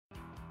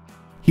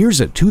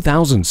Here's a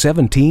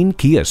 2017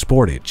 Kia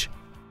Sportage.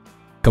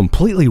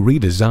 Completely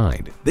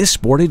redesigned, this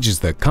Sportage is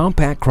the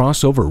compact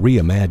crossover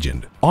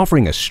reimagined,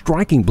 offering a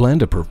striking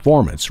blend of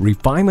performance,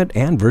 refinement,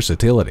 and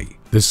versatility.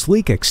 The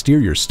sleek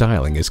exterior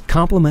styling is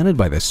complemented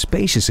by the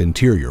spacious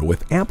interior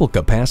with ample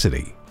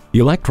capacity. The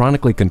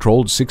electronically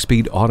controlled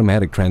 6-speed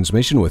automatic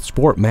transmission with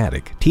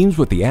Sportmatic teams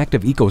with the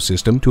active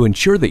ecosystem to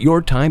ensure that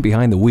your time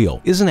behind the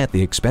wheel isn't at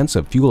the expense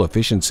of fuel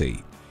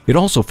efficiency. It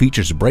also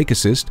features brake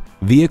assist,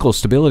 vehicle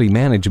stability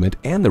management,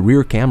 and the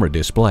rear camera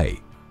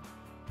display.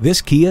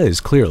 This Kia is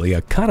clearly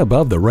a cut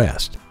above the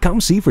rest. Come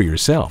see for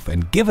yourself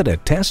and give it a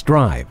test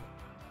drive.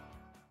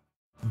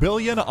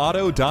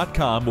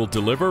 BillionAuto.com will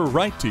deliver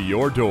right to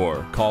your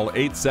door. Call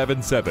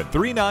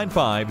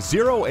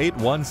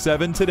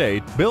 877-395-0817 today.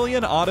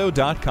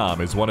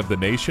 BillionAuto.com is one of the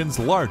nation's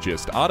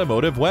largest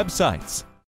automotive websites.